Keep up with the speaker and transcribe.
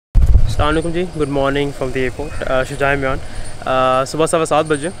अस्सलाम वालेकुम जी, good morning from the airport शुजाए म्यान। सुबह 7:15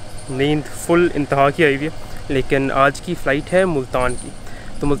 बजे, नींद फुल इंतहा की आई हुई है, लेकिन आज की फ़्लाइट है मुल्तान की।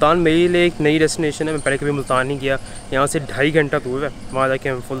 तो मुल्तान मेरे लिए एक नई डेस्टिनेशन है, मैं पहले कभी मुल्तान नहीं गया। यहाँ से 2.5 घंटा दूर है, वहाँ जाके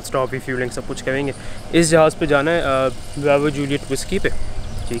हम फुल स्टॉप रिफ्यूलिंग सब कुछ करेंगे। इस जहाज़ पे जाना है ब्रावो जूलियट विस्की पे,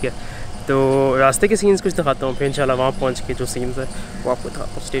 ठीक है। तो रास्ते के सीन्स कुछ दिखाता हूँ, फिर इंशाल्लाह वहाँ पहुँच के जो सीन्स है वो आपको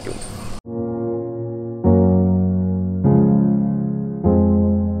दिखाता हूँ। Stay tuned.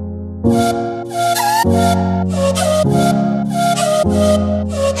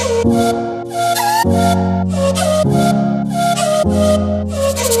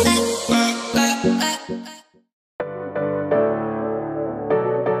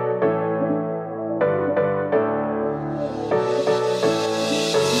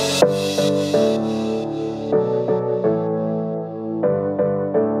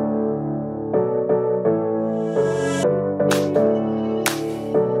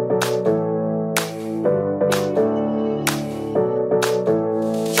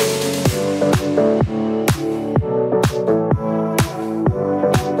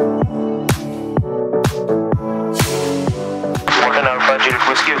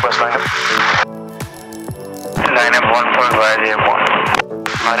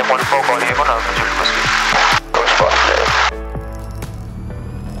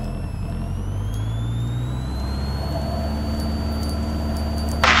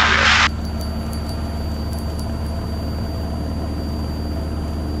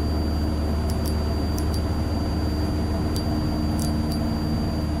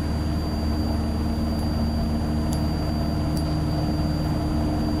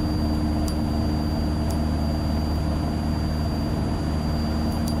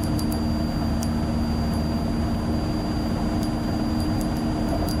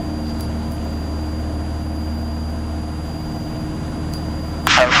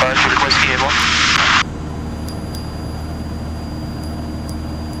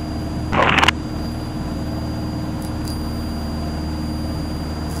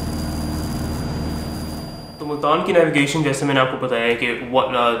 तो मुल्तान की नेविगेशन जैसे मैंने आपको बताया कि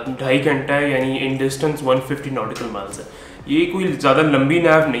 2.5 घंटा है, यानी इन डिस्टेंस 150 नॉटिकल माइल्स है। ये कोई ज़्यादा लंबी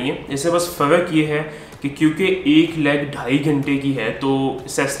नैव नहीं है, इससे बस फ़र्क ये है कि क्योंकि एक लेग 2.5 घंटे की है तो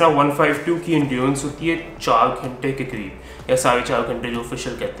सेस्ना 152 की एंड्योरेंस होती है 4 घंटे के करीब, या 4.5 घंटे जो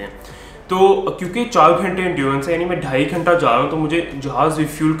ऑफिशियल कहते हैं। तो क्योंकि 4 घंटे एंड्योरेंस है, यानी मैं 2.5 घंटा जा रहा हूँ, तो मुझे जहाज़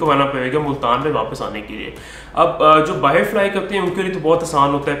रिफ्यूल करवाना पड़ेगा मुल्तान पे वापस आने के लिए। अब जो बाहर फ्लाई करते हैं उनके लिए तो बहुत आसान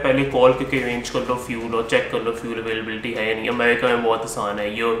होता है, पहले कॉल करके अरेंज कर लो फ्यूल और चेक कर लो फ्यूल अवेलेबिलिटी है या नहीं। अमेरिका में बहुत आसान है,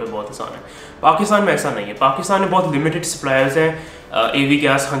 यूरोप में बहुत आसान है, पाकिस्तान में ऐसा नहीं है। पाकिस्तान में बहुत लिमिटेड सप्लायर्स हैं एवी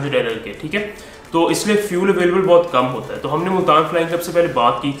गैस 100 LL के, ठीक है। तो इसलिए फ्यूल अवेलेबल बहुत कम होता है। तो हमने मुल्तान फ्लाइंग क्लब से पहले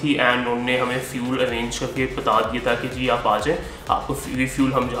बात की थी एंड उन्होंने हमें फ्यूल अरेंज करके बता दिया था कि जी आप आ जाएँ, आपको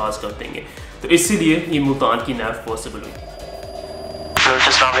रिफ्यूल हम जहाज़ कर देंगे। तो इसीलिए ये मुल्तान की नैव पॉसिबल हुई।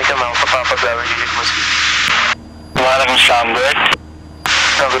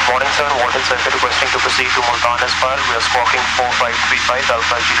 Good morning, sir. Walton Center requesting to proceed to Multan as far. We are squawking 4535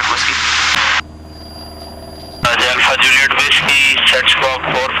 Alpha Juliet Whiskey. Alpha Juliet Whiskey, set squawk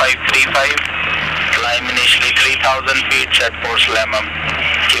 4535. Climb initially 3000 feet, set course Lemham,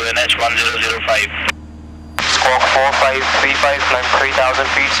 QNH 1005. Squawk 4535, climb 3000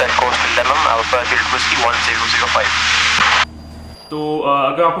 feet, set course to Lemham, Alpha Juliet Whiskey 1005. तो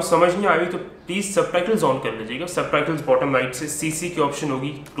अगर आपको समझ नहीं आ रही तो please subtitles on कर लीजिएगा। Subtitles bottom right से सीसी की ऑप्शन होगी,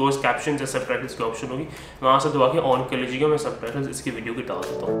 क्लोज कैप्शंस या सबटाइटल्स की ऑप्शन होगी, वहाँ से दबा के ऑन कर लीजिएगा। मैं सबटाइटल्स इसकी वीडियो की डाल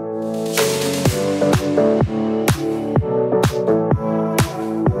देता हूँ।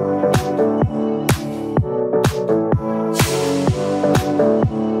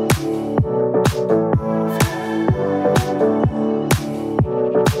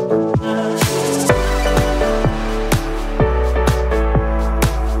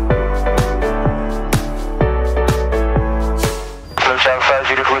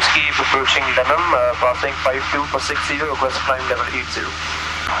 Approaching Lemham, passing 5260, request climb level 80.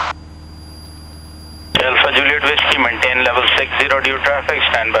 Alpha Juliet Whiskey, maintain level 60 due traffic,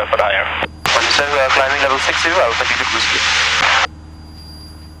 stand by for higher. Sir, we are climbing level 60, Alpha Juliet Whiskey.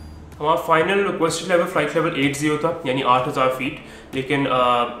 हमारा final requested level flight level 80 था, यानी 8000 feet. लेकिन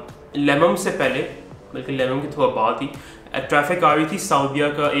लेमम से पहले, बल्कि लेमम की थोड़ा बाद ही ट्रैफिक आ रही थी सऊदीया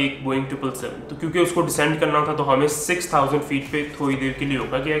का एक बोइंग 777। तो क्योंकि उसको डिसेंड करना था तो हमें 6000 फीट पे थोड़ी देर के लिए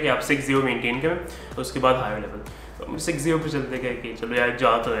रोका गया कि आप 60 मेंटेन करें, उसके बाद हायर लेवल। तो हम 60 पे चलते गए कि चलो यार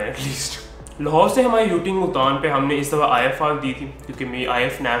जा तो है एटलीस्ट। लाहौर से हमारी रूटिंग मुल्तान पे हमने इस दफ़ा IFR दी थी क्योंकि मेरी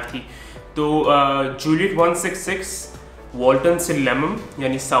IF नैव थी। तो जूलियट 166 वॉल्टन से लेमम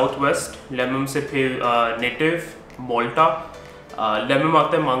यानी साउथ वेस्ट, लेमम से फिर नेटिव, मोल्टा, लेमम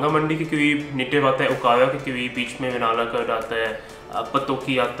आता है मांगा मंडी के करीब, निटिव आता है उकारा के करीब, बीच में विनालागढ़ आता है,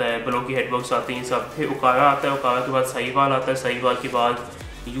 पतोकी आता है, बलोकी हेडवर्क्स आते हैं सब, फिर उकारा आता है, उकारा के बाद साहिवाल आता है, साहिवाल के बाद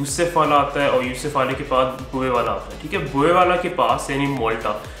यूसुफ वाला आता है और यूसुफ वाले के बाद बुरे वाला आता है। ठीक है, बुरे वाला के पास यानी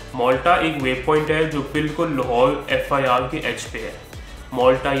मोल्टा एक वे पॉइंट है जो बिल्कुल लाहौर FIR के एज पे है,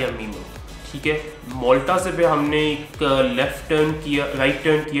 मोल्टा या मीमो। ठीक है, मोल्टा से फिर हमने एक लेफ़्ट टर्न किया, राइट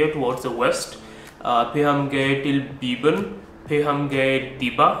टर्न किया टुवर्ड्स द वेस्ट, फिर हम गए टिल बीबन, फिर हम गए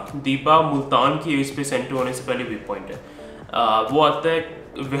दीबा मुल्तान की एज पे सेंटर होने से पहले वे पॉइंट है, वो आता है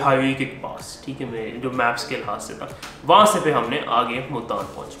विहारी के पास। ठीक है, मैं जो मैप्स के लिहाज से था, वहाँ से फिर हमने आगे मुल्तान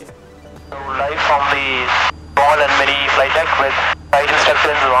पहुँच गए। Live from the small and mini flight deck with flight instructor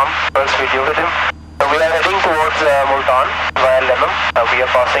in Ram. First video with him. So we are heading towards Multan via Lemam. We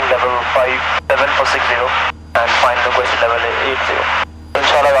are passing level 5760 and final location level 80.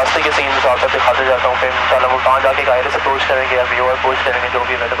 इंशाल्लाह रास्ते के scene साथ साथ दिखाते जाता हूँ, फिर इंशाल्लाह मुल्तान जाके कायरे से अप्रोच करेंगे या व्यूअर अप्रोच करेंगे जो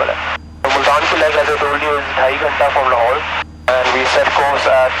भी अवेलेबल है। तो मुल्तान की leg as I told you is 2.5 घंटा from Lahore and we set course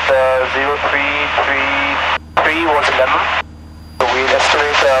at 0333 was Lemam. So we'll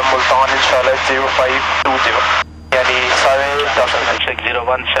estimate Multan inshallah 0520. Yani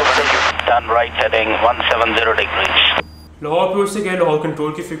 60170 turn right heading 170 degrees. Lahore पे उससे गए लाहौर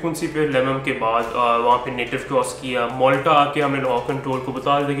कंट्रोल की फ्रीक्वेंसी पे लेमम के बाद वहाँ पे नेटिव क्रॉस किया, मोल्टा आके हमने लाहौर कंट्रोल को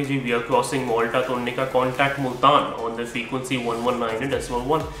बता दिया कि जी वी आर क्रॉसिंग मोल्टा, तो उन्होंने कहा contact Multan on the frequency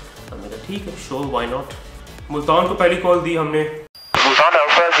 119.1। हमने कहा ठीक है, श्योर, व्हाई नॉट। मुल्तान को पहली कॉल दी हमने। Multan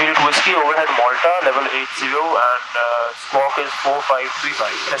Alpha Juliet Whiskey overhead Malta level 80 and squawk is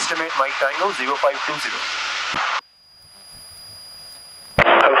 4535. Estimate Mike Tango 0520.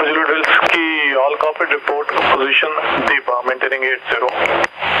 Alpha Juliet Whiskey all corporate report position Deepa maintaining 80.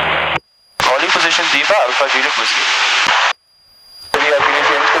 Calling position Deepa Alpha Juliet Whiskey. We are being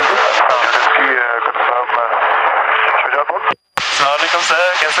changed to this. Confirm Sialkot. अस्सलामुअलैकुम sir,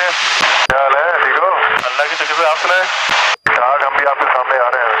 कैसे हैं? क्या हाल है? ठीक हो? अल्लाह की शुक्र से, आप सुनाएं? आज हम भी आपके सामने आ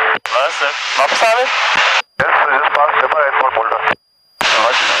रहे हैं। बस सर, वापस आ रहे? Yes, just past Jepessen Airport Malta.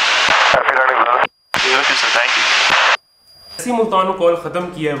 Happy landing sir. Okay sir, thank you. ऐसी मुल्तान को कॉल ख़त्म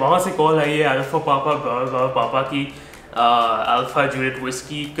किया है, वहाँ से कॉल आई है अल्फा पापा की alpha Juliet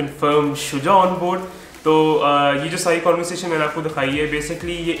whisky confirm Shuja on board. तो ये जो सारी कॉन्वर्सेशन मैंने आपको दिखाई है,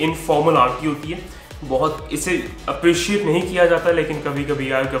 बेसिकली ये इनफॉर्मल आरटी होती है, बहुत इसे अप्रिशिएट नहीं किया जाता, लेकिन कभी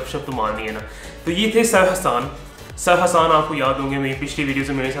कभी यार गपशप तो मारनी है ना। तो ये थे सर हसान आपको याद होंगे, मेरी पिछली वीडियो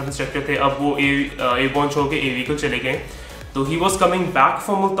से मेरे साथ इंस्ट्रक्टर थे, अब वो एयरबॉर्न छोड़ के एवी को चले गए। तो he was coming back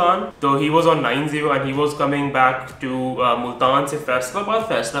from Multan, तो he was on 90 and he was coming back to Multan से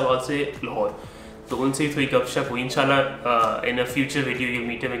फैसलाबाद से लाहौर। तो उनसे ही थोड़ी गपशप हुई, इंशाल्लाह इन a future video you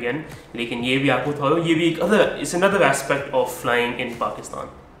meet him again. लेकिन ये भी आपको थोड़ा, ये भी एक other aspect of flying in Pakistan.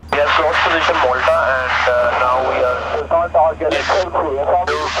 We have cross position Malta and now we are to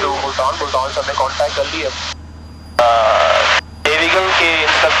Multan से हमने कांटेक्ट कर लिया। एविगल के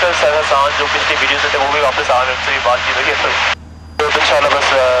इंस्ट्रक्टर सर हसान जो पिछली वीडियो से थे वो भी वापस आ रहे हैं, उनसे भी बातचीत हुई है। तो इंशाल्लाह बस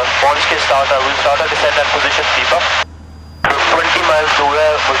पहुंच के start descend eight position Deepa, 20 miles दूर है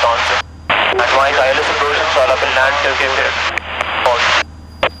मुल्तान से, एंड वहाँ एक आईएलएस अप्रोच इंशाल्लाह पे लैंड करके पहुंच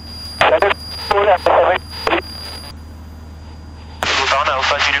Multan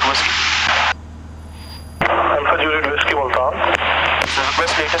Alpha Juliet Whiskey. Alpha Juliet Whiskey Multan. So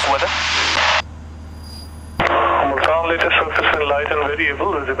request latest weather. Multan latest surface in light and variable,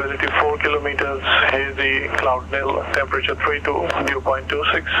 visibility 4 kilometers, hazy, cloud nil, temperature 32, dew point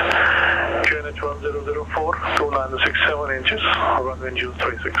 26, QNH 1004, 2967 inches, runway Juice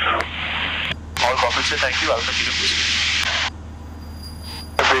 36. All corporate say thank you, Alpha Juliet Whiskey.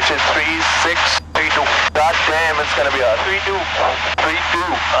 Temperature 3632. God damn, it's gonna be hard. 32.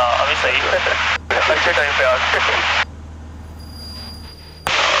 अभी सही है। अच्छे time पे आज।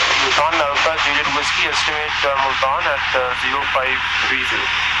 Multan Alpha Juliet Whiskey estimate Multan at 0530.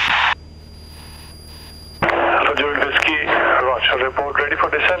 Alpha Juliet Whiskey, Roger, report ready for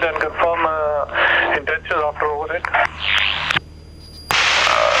descent and confirm intentions after overhead.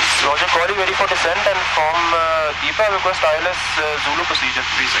 Roger, calling ready for descent and from Deepa request ILS Zulu procedure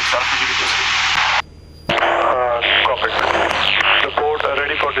 36 Alpha Juliet Whiskey. Copy. Report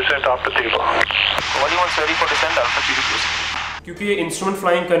ready for descent after Deepa. Calling was ready for descent Alpha Juliet Whiskey. क्योंकि ये instrument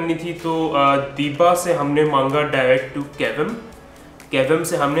flying करनी थी तो दीबा से हमने मांगा direct to केवम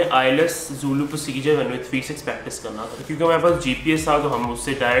से हमने ILS Zulu procedure runway 36 practice करना था, क्योंकि हमारे पास GPS था तो हम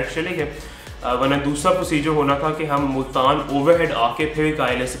उससे डायरेक्ट चले गए। वरना दूसरा प्रोसीजर होना था कि हम मुल्तान ओवरहेड आके फिर एक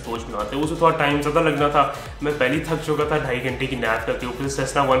ILS अप्रोच बनाते, उसमें थोड़ा टाइम ज़्यादा लगना था। मैं पहले थक चुका था 2.5 घंटे की नैप करके, ऊपर से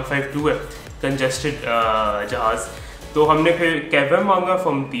सेस्ना 152 है कंजस्टेड जहाज़, तो हमने फिर कैवम मांगा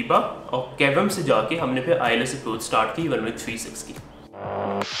फ्रॉम तीबा और कैवम से जाके हमने फिर ILS अप्रोच स्टार्ट की 136 की।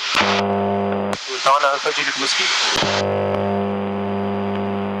 Multan Alpha Juliet Whiskey.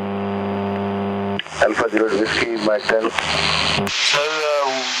 Alpha Juliet Whiskey, Mike 10. Sir,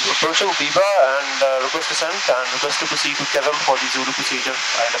 approaching Biba and request descent and request to proceed to Kevin for the Zulu procedure,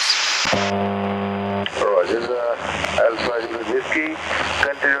 ILS. Roger, Alpha Juliet Whiskey,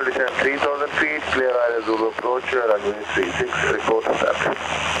 continue descent 3000 feet, clear ILS Zulu approach, runway 36, report established.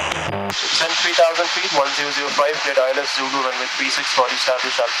 Descent 3000 feet, 1005, cleared ILS Zulu, runway 36 for the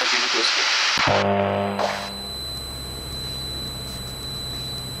established Alpha Juliet Whiskey.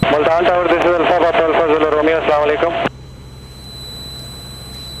 Multan Tower, this is Alpha Papa Alpha Zulu Romeo, Assalamu alaikum.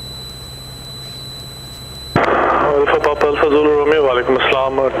 Alpha Papa Alpha Zulu Romeo, walaikum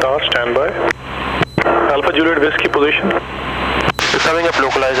assalam, tower, stand by. Alpha Juliet Whiskey position. Coming up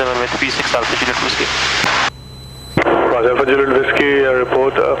localizer runway 36, Alpha Juliet Whiskey. Roger, Alpha Juliet Whiskey,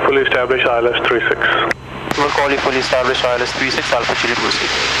 report fully established ILS 36. We'll call you fully established ILS 36, Alpha Juliet Whiskey.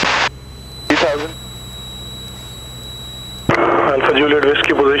 3000. Alpha Juliet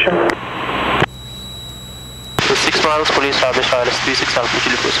Whiskey position. So 6 miles, fully established ILS 36, Alpha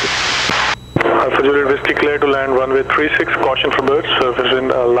Juliet Whiskey. Alpha Juliet Whiskey clear to land runway 36, caution for birds, surface in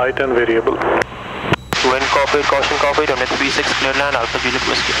light and variable. Wind copied, caution copied, runway 36, clear land, Alpha Juliet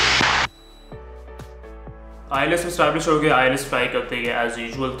Whiskey. ILS establish हो गया। ILS fly करते हैं as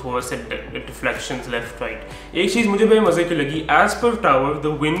usual, थोड़ा से deflections left right. एक चीज़ मुझे बड़ी मज़े की लगी, as per tower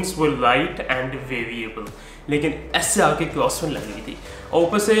the winds were light and variable, लेकिन ऐसे आके क्रॉसविंड लग रही थी। और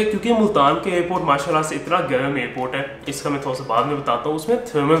ऊपर से क्योंकि मुल्तान के एयरपोर्ट माशाल्लाह से इतना गर्म एयरपोर्ट है, इसका मैं थोड़ा सा बाद में बताता हूँ, उसमें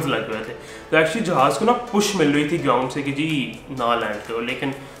थर्मल्स लग रहे थे, तो एक्चुअली जहाज़ को ना पुश मिल रही थी ग्राउंड से कि जी ना लैंड करो,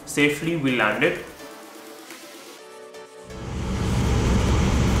 लेकिन safely we landed.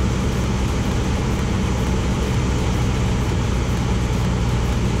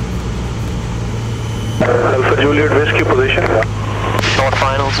 Alpha Juliet Whiskey position. Short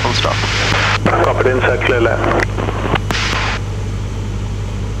finals, full stop. Copied inside clear land.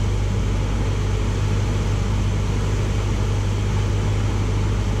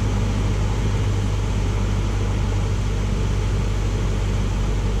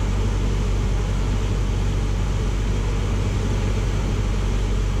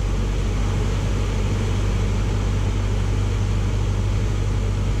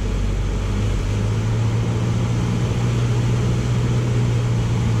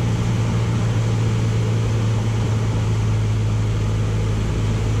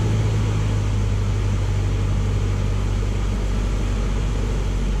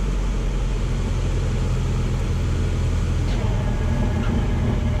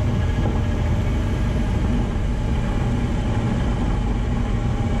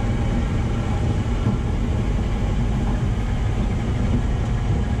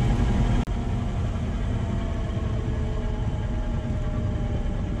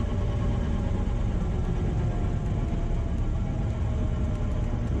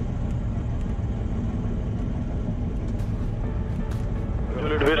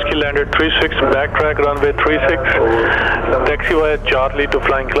 Whiskey landed 36, backtrack runway 36, taxi via Charlie to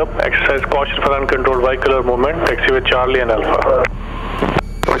Flying Club, exercise caution for uncontrolled vehicular movement, taxi with Charlie and Alpha.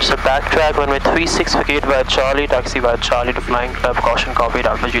 Roger, backtrack runway 36, vacate via Charlie, taxi via Charlie to Flying Club, caution copied,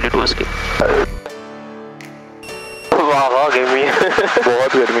 Alpha Juliet Whiskey. वाह गर्मी है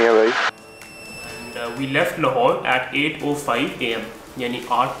बहुत गर्मी है भाई। And we left Lahore at 8:05 AM, यानी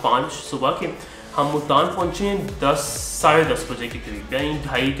 8:05 सुबह के। हम मुल्तान पहुँचे 10 साढ़े 10 बजे के करीब,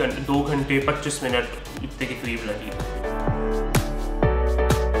 यानी 2 घंटे 25 मिनट इतने के करीब लगी।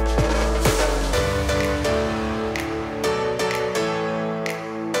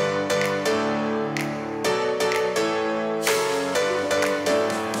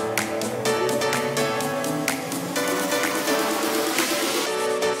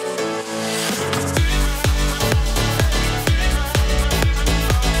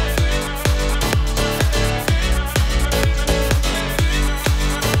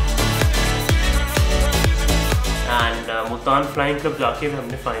 मुल्तान फ्लाइंग क्लब जाके भी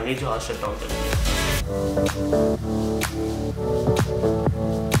हमने फाइनली जहाज शट डाउन कर दिया।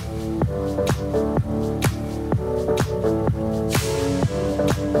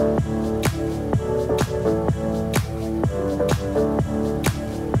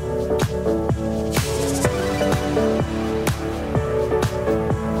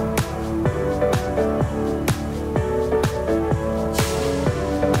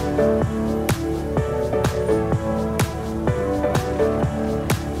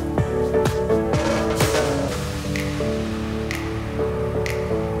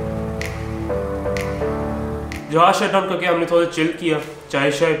 जहाज शट डाउन करके हमने थोड़ा चिल किया,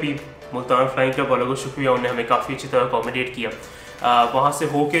 चाय शाय पी। मुल्तान फ्लाइंग क्लब वालों को शुक्रिया, उन्होंने हमें काफ़ी अच्छी तरह अकोमोडेट किया। वहाँ से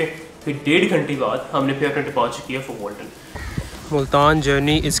होके फिर 1.5 घंटे बाद हमने फिर अपना डिपार्चर किया for वॉल्टन। Multan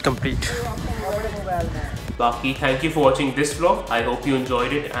journey is complete. बाकी thank you for watching this vlog. I hope you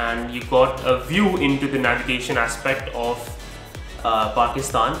enjoyed it and you got a view into the navigation aspect of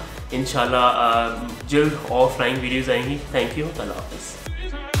Pakistan. इंशाल्लाह जल्द और फ्लाइंग वीडियोज़ आएंगी। थैंक यू, अल्लाह हाफ़िज़।